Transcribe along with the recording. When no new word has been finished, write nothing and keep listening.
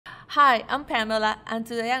Hi, I'm Pamela, and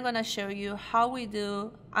today I'm going to show you how we do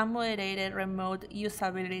unmoderated remote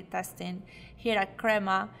usability testing here at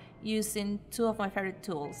Crema using two of my favorite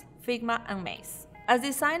tools, Figma and Maze. As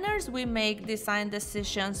designers, we make design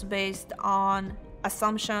decisions based on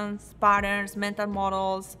assumptions, patterns, mental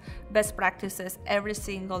models, best practices every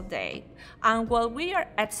single day. And while we are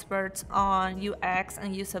experts on UX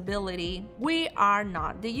and usability, we are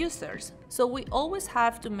not the users. So we always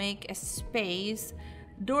have to make a space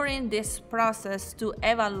during this process to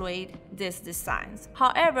evaluate these designs.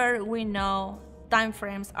 However, we know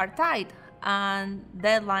timeframes are tight and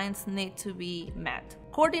deadlines need to be met.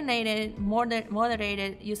 Coordinated,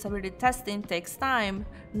 moderated usability testing takes time,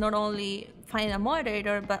 not only finding a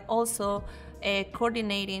moderator, but also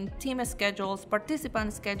coordinating team schedules,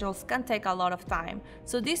 participant schedules can take a lot of time.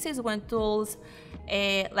 So this is when tools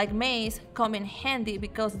like Maze come in handy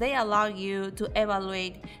because they allow you to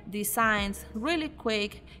evaluate designs really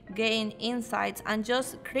quick, gain insights, and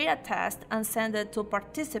just create a test and send it to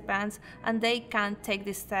participants, and they can take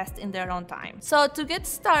this test in their own time. So to get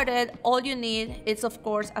started, all you need is, of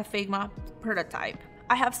course, a Figma prototype.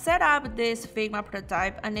 I have set up this Figma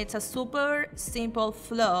prototype, and it's a super simple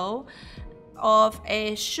flow of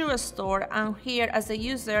a shoe store, and here as a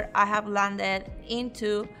user I have landed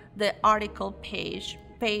into the article page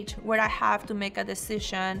where I have to make a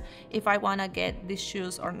decision if I want to get these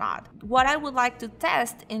shoes or not. What I would like to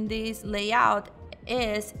test in this layout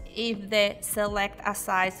is if the select a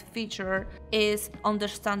size feature is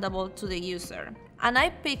understandable to the user. And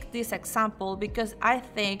I picked this example because I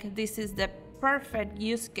think this is the perfect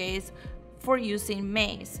use case for using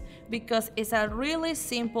Maze, because it's a really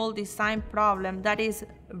simple design problem that is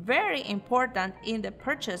very important in the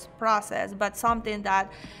purchase process, but something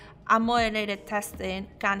that unmoderated testing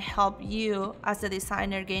can help you as a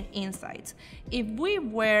designer gain insights. If we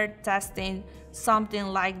were testing something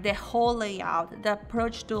like the whole layout, the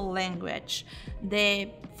approach to language, the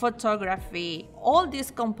photography, all these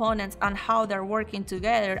components and how they're working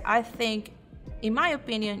together, I think, in my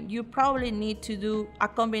opinion, you probably need to do a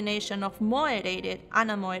combination of moderated and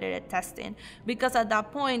unmoderated testing, because at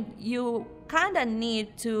that point you kind of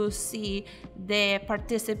need to see the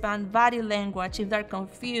participant body language if they're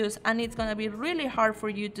confused, and it's going to be really hard for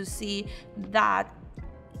you to see that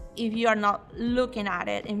if you are not looking at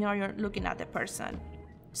it and you're looking at the person.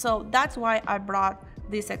 So that's why I brought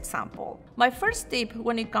this example. My first tip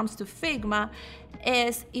when it comes to Figma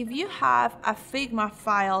is, if you have a Figma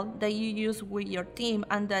file that you use with your team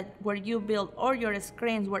and that where you build all your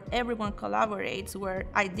screens, where everyone collaborates, where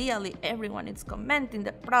ideally everyone is commenting,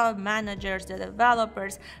 the product managers, the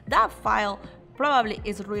developers, that file probably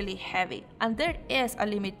is really heavy, and there is a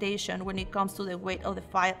limitation when it comes to the weight of the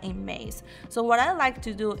file in Maze. So what I like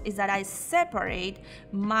to do is that I separate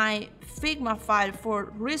my Figma file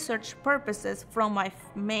for research purposes from my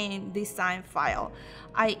main design file.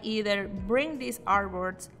 I either bring these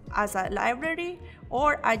artworks as a library,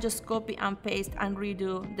 or I just copy and paste and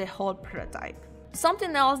redo the whole prototype.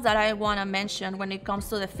 Something else that I want to mention when it comes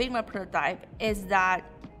to the Figma prototype is that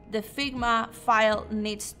the Figma file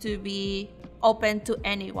needs to be open to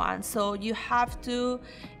anyone. So you have to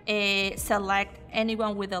select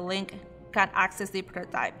anyone with a link can access the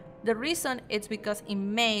prototype. The reason is because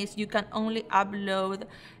in Maze you can only upload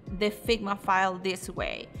the Figma file this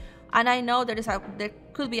way. And I know there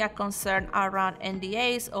could be a concern around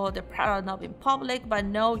NDAs or the product not being public, but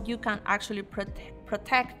no, you can actually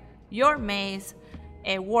protect your Maze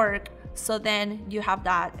work, so then you have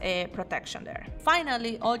that protection there.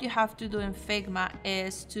 Finally, all you have to do in Figma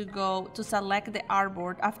is to go to select the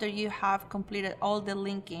artboard. After you have completed all the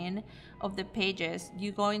linking of the pages,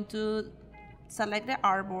 you're going to select the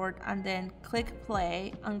artboard and then click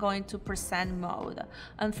play and go into present mode.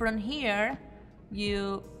 And from here,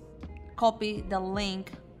 you copy the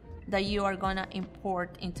link that you are gonna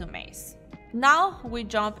import into Maze. Now we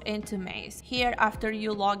jump into Maze. Here, after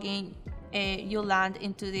you log in, you land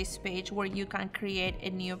into this page where you can create a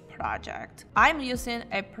new project. I'm using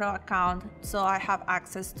a pro account, so I have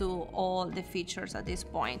access to all the features at this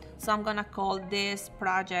point. So I'm gonna call this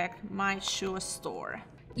project My Shoe Store.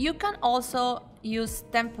 You can also use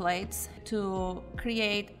templates to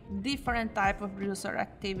create different type of user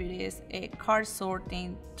activities, card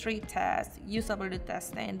sorting, tree tests, usability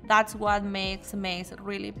testing. That's what makes Maze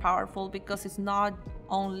really powerful, because it's not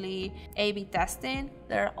only A/B testing,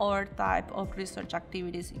 there are other type of research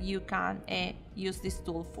activities you can use this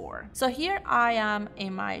tool for. So here I am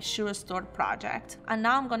in my shoe store project, and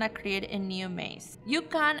now I'm gonna create a new maze. You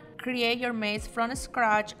can create your maze from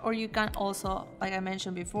scratch, or you can also, like I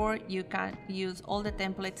mentioned before, you can use all the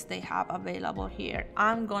templates they have available here.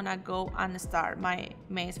 I'm gonna gonna go and start my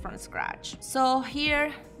maze from scratch. So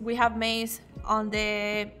here we have maze on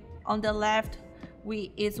the left.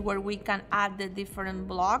 Is where we can add the different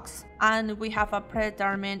blocks, and we have a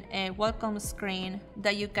predetermined welcome screen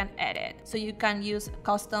that you can edit. So you can use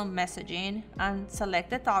custom messaging and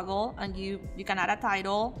select the toggle, and you can add a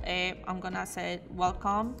title. I'm gonna say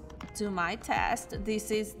welcome to my test.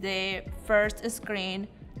 This is the first screen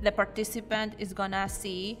the participant is gonna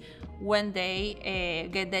see when they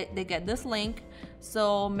get this link.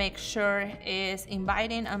 So make sure it's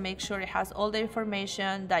inviting and make sure it has all the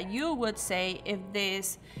information that you would say if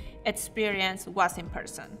this experience was in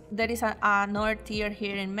person. There is another tier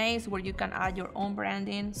here in Maze where you can add your own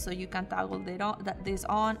branding, so you can toggle this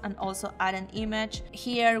on and also add an image.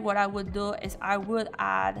 Here what I would do is I would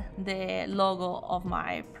add the logo of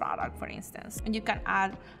my product, for instance, and you can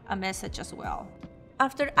add a message as well.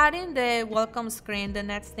 After adding the welcome screen, the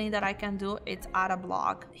next thing that I can do is add a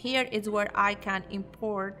block. Here is where I can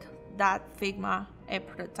import that Figma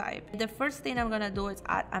prototype. The first thing I'm gonna do is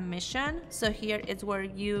add a mission. So here is where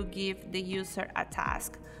you give the user a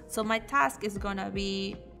task. So my task is gonna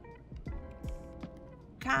be,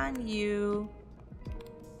 can you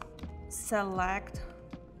select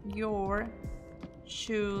your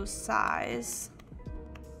shoe size?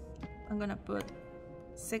 I'm gonna put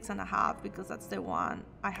 6.5 because that's the one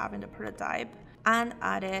I have in the prototype, and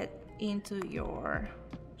add it into your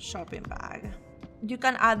shopping bag. You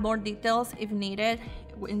can add more details if needed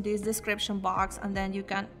in this description box, and then you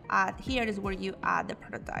can add, here is where you add the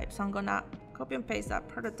prototype. So I'm gonna copy and paste that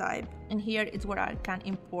prototype, and here is where I can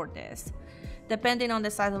import this. Depending on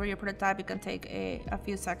the size of your prototype, it can take a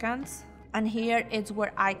few seconds. And here is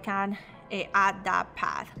where I can add that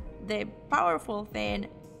path. The powerful thing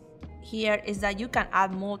here is that you can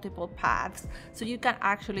add multiple paths, so you can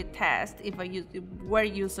actually test where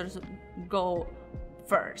users go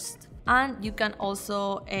first. And you can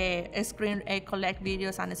also collect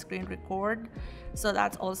videos and screen record, so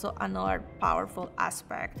that's also another powerful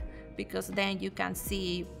aspect, because then you can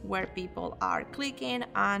see where people are clicking,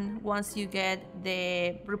 and once you get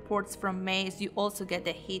the reports from Maze, you also get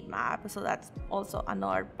the heat map, so that's also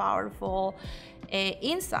another powerful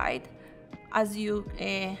insight as you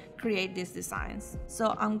create these designs.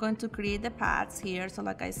 So I'm going to create the paths here. So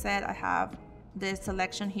like I said, I have the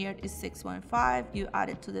selection here is 6.5. You add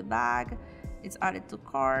it to the bag, it's added to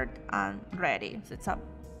cart, and ready. So it's a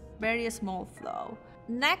very small flow.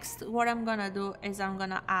 Next, what I'm gonna do is I'm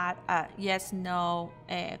gonna add a yes/no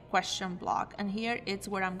question block, and here it's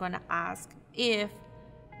where I'm gonna ask if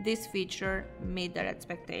this feature meet their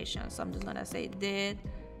expectations. So I'm just gonna say, did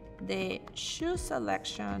the shoe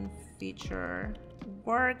selection feature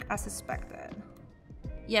work as expected?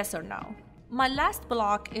 Yes or no. My last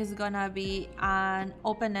block is gonna be an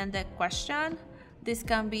open-ended question. This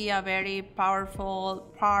can be a very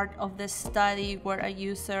powerful part of the study where a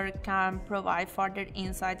user can provide further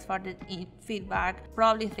insights, further feedback,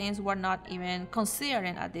 probably things we're not even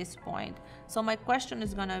considering at this point. So my question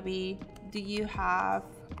is gonna be, do you have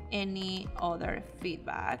any other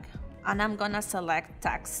feedback? And I'm gonna select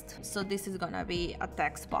text. So this is gonna be a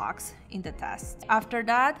text box in the test. After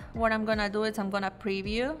that, what I'm gonna do is I'm gonna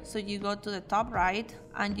preview. So you go to the top right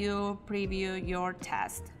and you preview your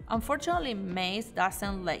test. Unfortunately, Maze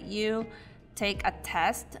doesn't let you take a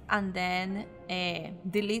test and then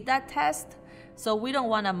delete that test. So we don't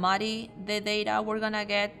wanna muddy the data we're gonna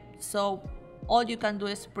get. So all you can do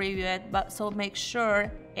is preview it, but so make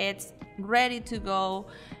sure it's ready to go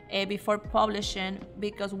before publishing,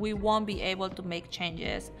 because we won't be able to make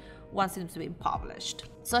changes once it's been published.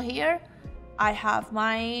 So here I have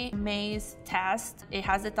my Maze test. It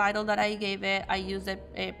has the title that I gave it. I used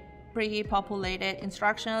a pre-populated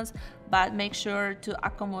instructions, but make sure to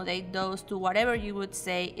accommodate those to whatever you would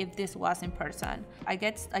say if this was in person. I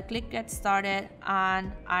click get started,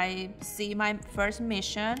 and I see my first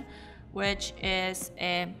mission, which is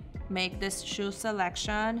make this shoe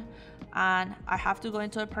selection, and I have to go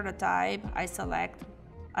into a prototype. I select,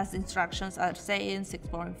 as instructions are saying,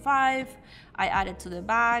 6.5. I add it to the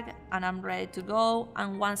bag and I'm ready to go.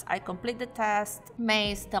 And once I complete the test,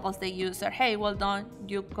 Maze tells the user, hey, well done,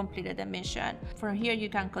 you completed the mission. From here you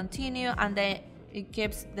can continue, and then it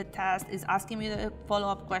keeps the test. It's asking me the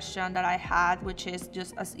follow-up question that I had, which is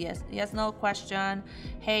just a yes no question.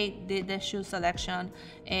 Hey, did the shoe selection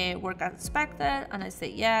work as expected? And I say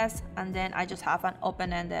yes, and then I just have an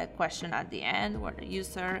open-ended question at the end where the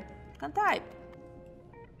user can type.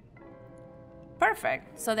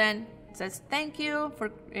 Perfect. So then it says thank you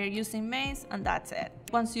for using Maze, and that's it.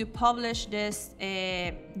 Once you publish this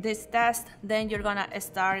this test, then you're gonna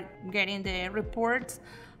start getting the reports.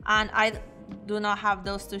 And do not have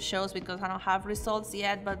those to show because I don't have results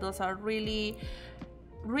yet, but those are really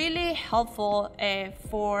helpful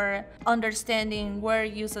for understanding where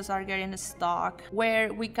users are getting stuck,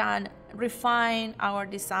 where we can refine our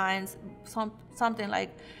designs, something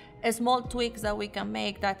like small tweaks that we can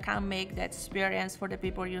make that can make the experience for the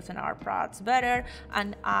people using our products better,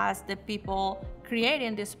 and as the people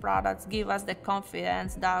creating these products give us the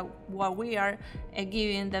confidence that what we are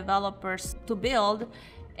giving developers to build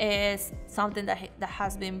is something that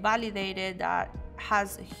has been validated, that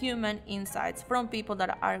has human insights from people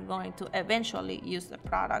that are going to eventually use the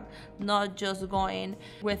product, not just going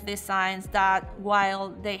with designs that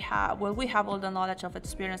while we have all the knowledge of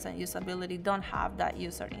experience and usability, don't have that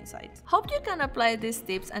user insights. Hope you can apply these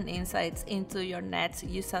tips and insights into your next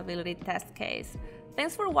usability test case.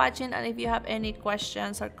 Thanks for watching, and if you have any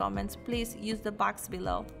questions or comments, please use the box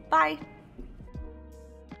below. Bye!